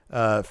math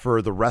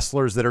for the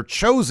wrestlers that are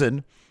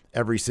chosen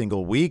every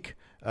single week.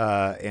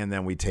 And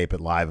then we tape it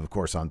live, of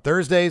course, on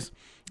Thursdays.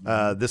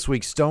 This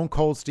week, Stone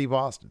Cold Steve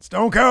Austin.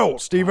 Stone Cold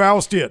Steve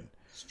Austin.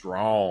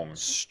 Strong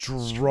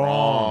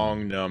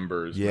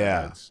numbers.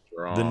 Yeah. Man.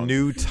 Strong. The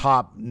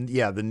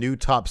new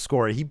top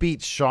scorer. He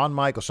beat Shawn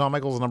Michaels. Shawn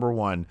Michaels is number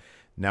 1.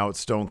 Now it's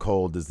Stone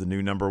Cold is the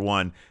new number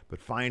 1.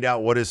 But find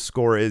out what his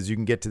score is. You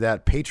can get to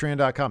that.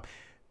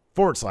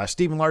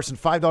 Patreon.com/Steven Larson,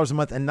 $5 a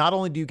month. And not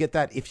only do you get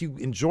that, if you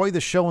enjoy the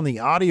show in the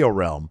audio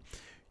realm,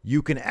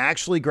 you can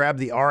actually grab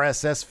the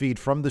RSS feed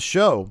from the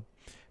show,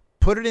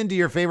 put it into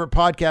your favorite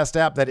podcast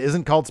app that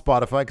isn't called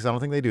Spotify, because I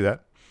don't think they do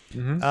that.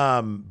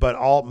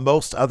 But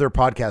most other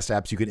podcast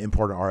apps, you can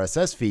import an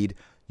RSS feed.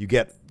 You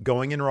get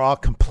Going In Raw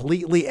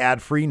completely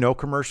ad-free, no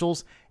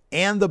commercials,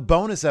 and the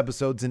bonus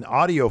episodes in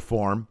audio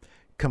form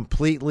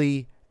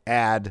completely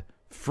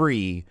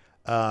ad-free.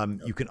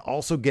 You can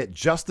also get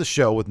just the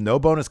show with no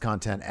bonus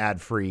content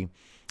ad-free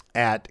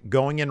at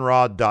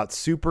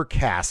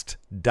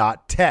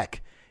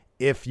goinginraw.supercast.tech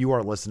if you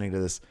are listening to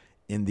this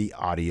in the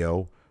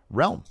audio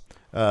realm.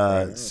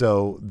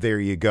 So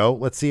there you go.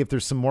 Let's see if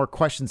there's some more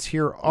questions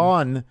here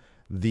on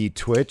the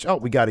Twitch. Oh,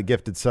 we got a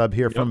gifted sub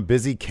here from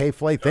Busy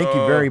K-Flay. Thank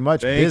you very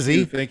much,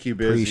 Busy. Thank you,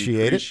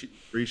 Busy.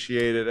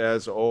 Appreciate it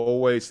as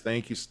always.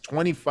 Thank you.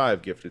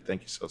 25 gifted.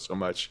 Thank you so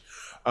much.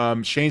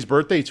 Shane's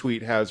birthday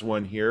tweet has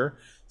one here.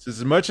 It says,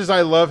 as much as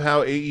I love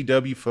how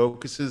AEW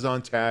focuses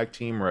on tag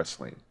team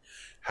wrestling,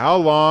 how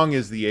long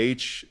is the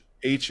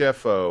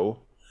HFO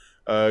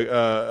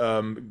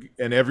and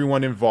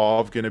everyone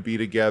involved going to be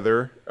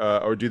together,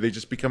 or do they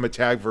just become a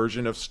tag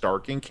version of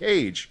Stark and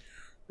Cage,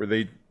 where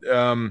they?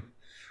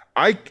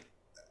 I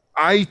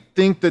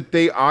think that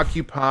they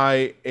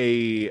occupy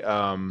a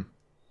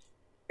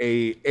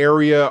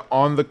area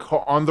on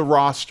the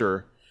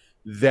roster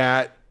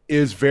that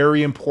is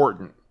very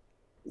important,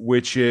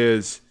 which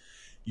is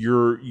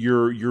your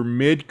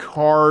mid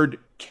card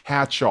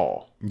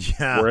catch-all.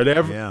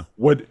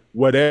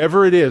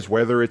 Whatever it is,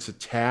 whether it's a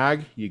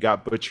tag, you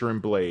got Butcher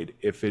and Blade.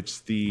 If it's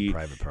the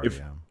Private Party,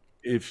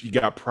 if you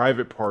got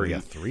Private Party, We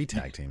got 3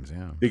 tag teams.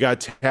 Yeah. they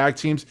got tag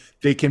teams.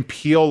 They can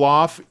peel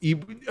off.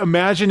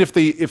 Imagine if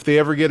they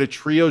ever get a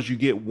trios, you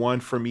get one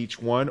from each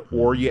one,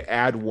 or you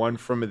add one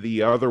from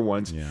the other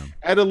ones. Yeah.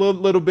 Add a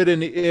little bit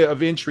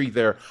of intrigue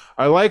there.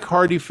 I like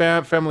Hardy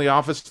Family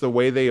Office the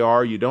way they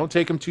are. You don't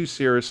take them too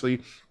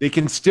seriously. They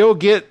can still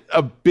get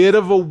a bit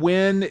of a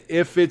win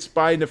if it's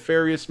by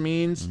nefarious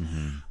means.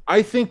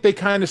 I think they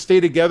kind of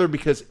stay together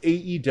because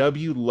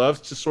AEW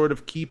loves to sort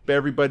of keep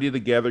everybody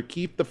together,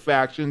 keep the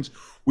factions.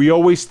 We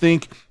always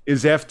think,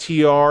 is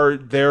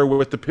FTR there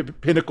with the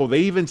Pinnacle? They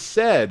even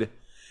said,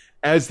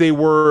 as they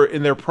were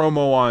in their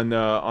promo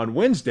on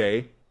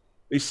Wednesday,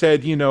 they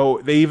said,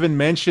 they even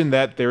mentioned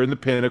that they're in the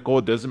Pinnacle.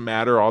 It doesn't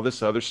matter, all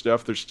this other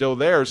stuff. They're still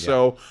there. Yeah.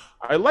 So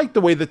I like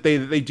the way that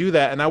they do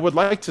that, and I would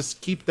like to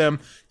keep them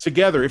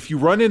together. If you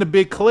run in a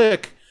big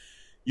clique,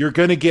 you're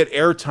going to get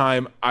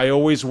airtime. I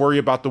always worry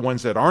about the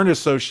ones that aren't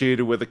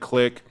associated with a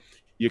clique.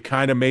 You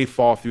kind of may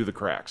fall through the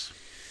cracks.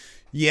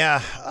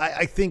 Yeah,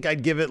 I think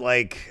I'd give it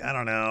I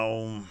don't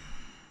know,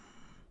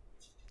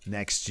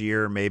 next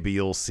year maybe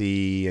you'll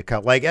see a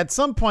couple. At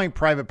some point,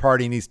 Private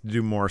Party needs to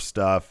do more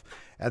stuff.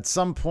 At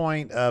some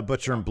point,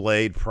 Butcher and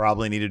Blade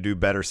probably need to do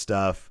better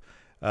stuff.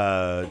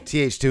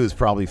 TH2 is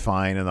probably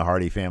fine in the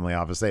Hardy Family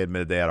Office. They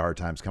admitted they had hard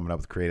times coming up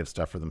with creative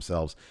stuff for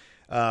themselves.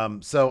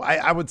 So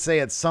I would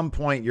say at some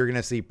point you're going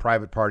to see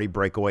Private Party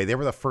break away. They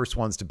were the first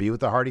ones to be with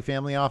the Hardy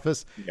Family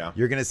Office. Yeah.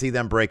 You're going to see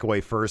them break away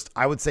first.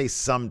 I would say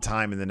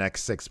sometime in the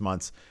next 6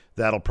 months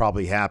that'll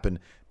probably happen.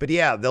 But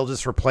yeah, they'll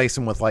just replace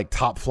them with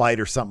Top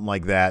Flight or something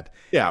like that.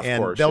 Yeah, of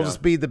and course. They'll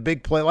just be the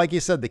big play. Like you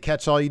said, the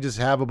catch-all. You just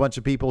have a bunch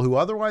of people who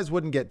otherwise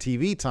wouldn't get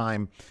TV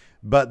time,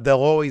 but they'll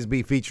always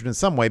be featured in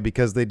some way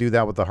because they do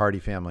that with the Hardy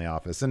Family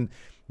Office. And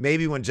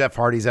maybe when Jeff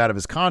Hardy's out of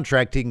his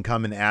contract, he can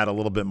come and add a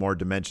little bit more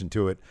dimension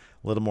to it,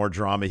 a little more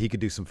drama. He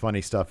could do some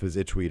funny stuff as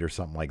Itchweed or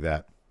something like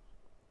that.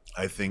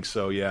 I think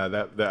so. Yeah,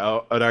 that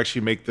would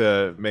actually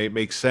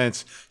make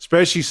sense,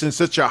 especially since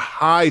such a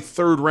high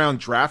 3rd round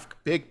draft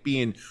pick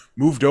being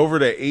moved over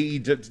to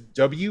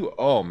AEW.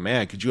 Oh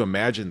man, could you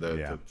imagine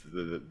the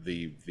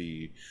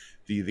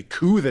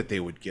coup that they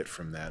would get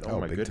from that?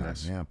 Oh my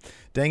goodness. Time, yeah.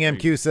 Dang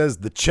MQ says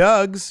the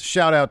Chugs.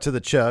 Shout out to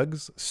the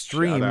Chugs.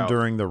 Streamed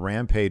during the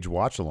Rampage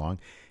watch along.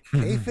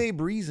 Kayfabe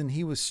reason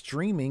he was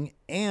streaming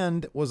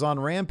and was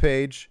on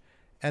Rampage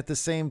at the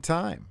same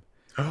time.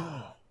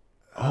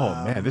 Oh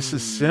man, this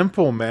is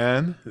simple,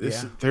 man.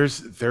 There's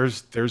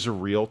a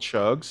real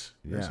Chugs.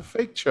 There's a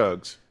fake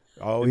Chugs.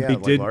 Oh and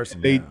yeah,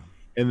 Larson.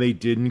 And they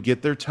didn't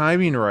get their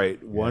timing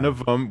right. One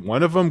of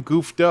them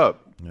goofed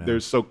up. Yeah.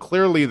 There's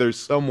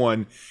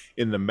someone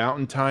in the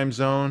Mountain Time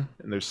Zone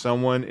and there's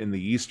someone in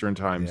the Eastern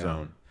Time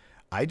Zone.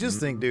 I just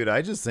think, dude,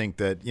 that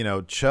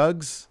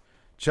Chugs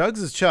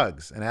is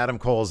Chugs and Adam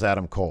Cole is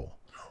Adam Cole.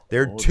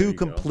 They're two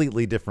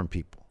completely different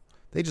people.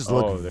 They just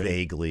look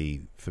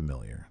vaguely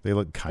familiar. They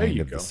look kind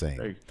of the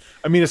same.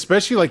 I mean,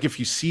 especially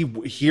if you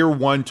hear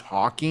one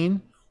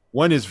talking,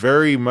 one is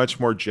very much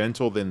more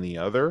gentle than the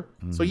other.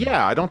 Mm-hmm. So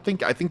yeah, I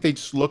think they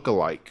just look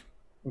alike.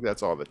 I think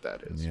that's all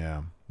that is.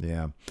 Yeah.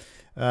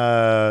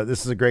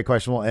 This is a great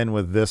question. We'll end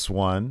with this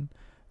one.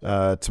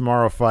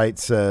 Tomorrow Fight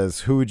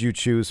says, who would you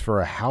choose for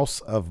a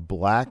House of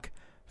Black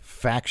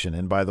faction?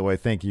 And by the way,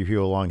 thank you,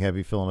 Hugh Long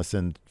Heavy, filling us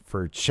in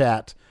for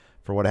chat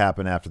for what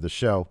happened after the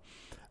show.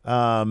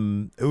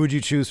 Who would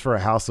you choose for a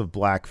House of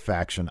Black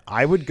faction?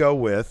 I would go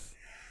with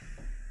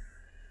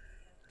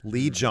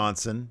Lee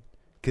Johnson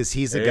because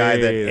he's a guy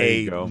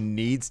that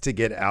needs to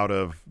get out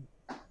of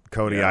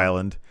Cody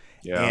Island.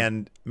 Yeah.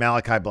 And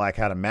Malachi Black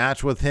had a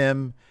match with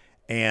him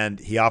and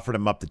he offered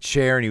him up the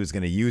chair and he was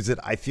going to use it.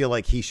 I feel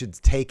like he should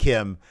take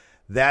him.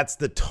 That's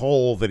the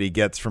toll that he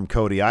gets from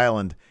Cody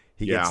Island.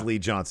 He gets Lee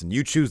Johnson.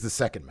 You choose the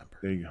second member.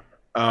 There you go.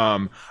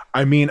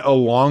 I mean,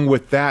 along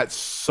with that,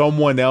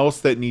 someone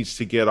else that needs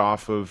to get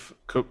off of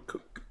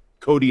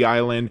Cody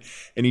Island,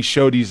 and he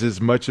showed he's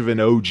as much of an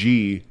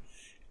OG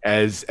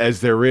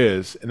as there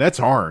is, and that's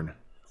Arn.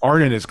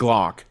 Arn and his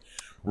Glock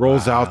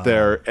rolls out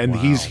there, and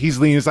he's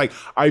leaning. It's like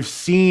I've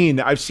seen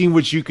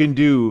what you can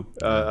do,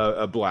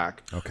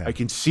 Black. Okay, I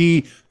can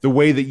see the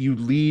way that you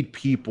lead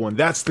people, and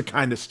that's the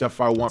kind of stuff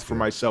I want for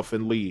myself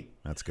and Lee.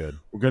 That's good.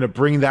 We're going to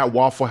bring that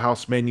Waffle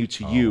House menu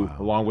to you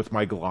along with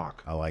my Glock.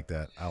 I like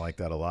that. I like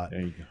that a lot.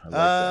 There you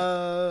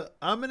go.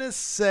 I'm going to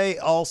say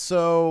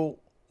also,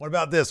 what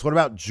about this? What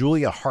about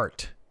Julia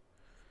Hart?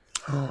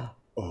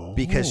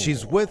 Because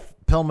she's with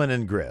Pillman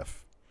and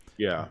Griff.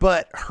 Yeah.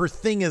 But her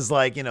thing is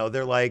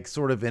they're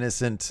sort of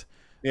innocent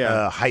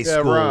high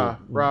school.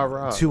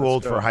 Rah. Too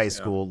old for high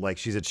school. Like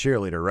she's a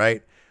cheerleader,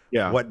 right?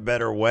 Yeah. What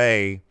better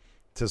way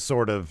to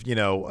sort of,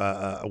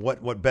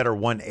 what better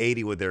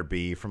 180 would there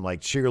be from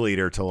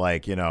cheerleader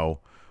to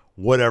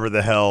whatever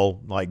the hell,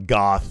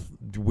 goth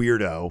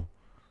weirdo,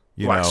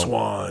 Black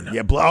Swan.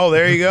 Yeah.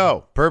 There you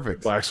go.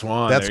 Perfect. Black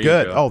Swan. That's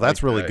good. Oh,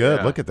 that's really good.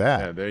 Yeah. Look at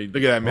that. Yeah, look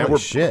at that, man. We're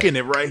booking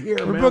it right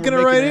here. We're booking it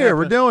right here.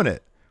 We're doing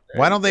it.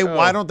 Why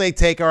don't they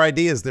take our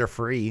ideas? They're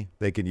free.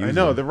 They can use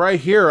them. They're right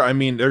here. I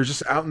mean, they're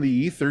just out in the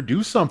ether.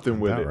 Do something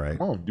with it. Right.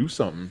 Come on, do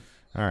something.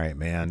 All right,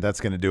 man. That's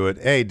going to do it.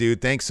 Hey,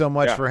 dude, thanks so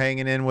much Yeah. for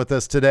hanging in with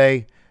us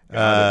today.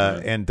 Got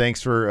it, And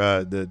thanks for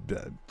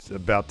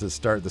about to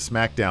start the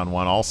SmackDown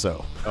one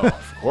also. Oh,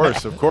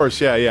 of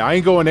course. Yeah. I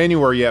ain't going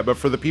anywhere yet, but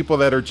for the people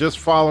that are just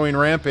following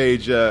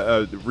Rampage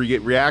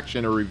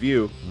reaction or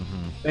review,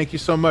 thank you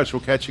so much.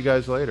 We'll catch you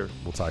guys later.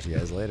 We'll talk to you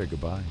guys later.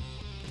 Goodbye.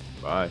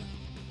 Bye.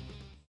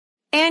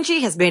 Angie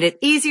has made it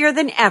easier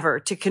than ever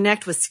to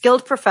connect with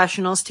skilled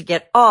professionals to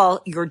get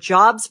all your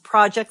jobs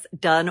projects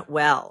done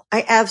well.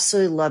 I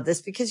absolutely love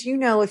this because, you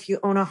know, if you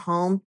own a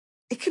home,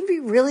 it can be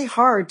really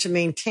hard to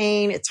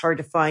maintain. It's hard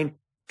to find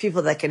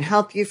people that can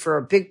help you for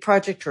a big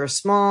project or a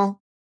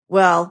small.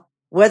 Well,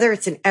 whether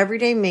it's in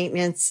everyday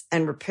maintenance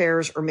and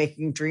repairs or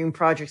making dream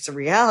projects a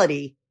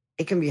reality,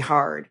 it can be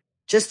hard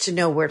just to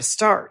know where to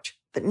start.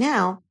 But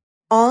now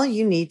all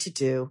you need to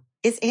do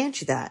is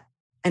Angie that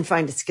and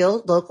find a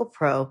skilled local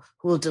pro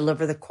who will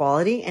deliver the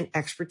quality and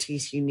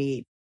expertise you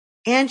need.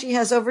 Angie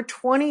has over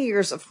 20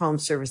 years of home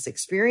service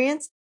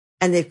experience,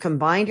 and they've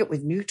combined it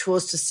with new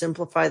tools to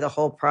simplify the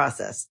whole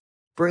process.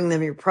 Bring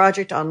them your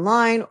project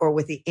online or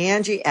with the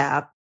Angie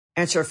app,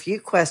 answer a few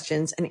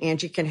questions, and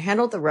Angie can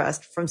handle the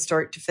rest from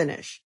start to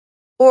finish.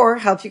 Or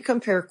help you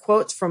compare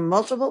quotes from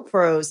multiple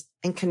pros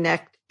and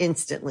connect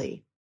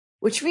instantly,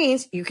 which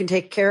means you can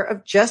take care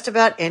of just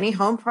about any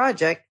home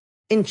project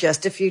in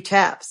just a few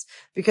taps.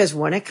 Because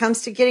when it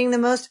comes to getting the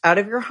most out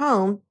of your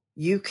home,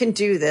 you can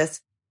do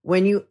this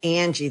when you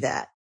Angie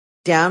that.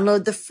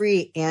 Download the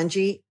free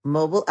Angie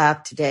mobile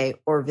app today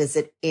or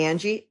visit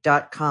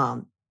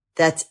Angie.com.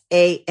 That's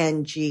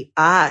ANGI.com.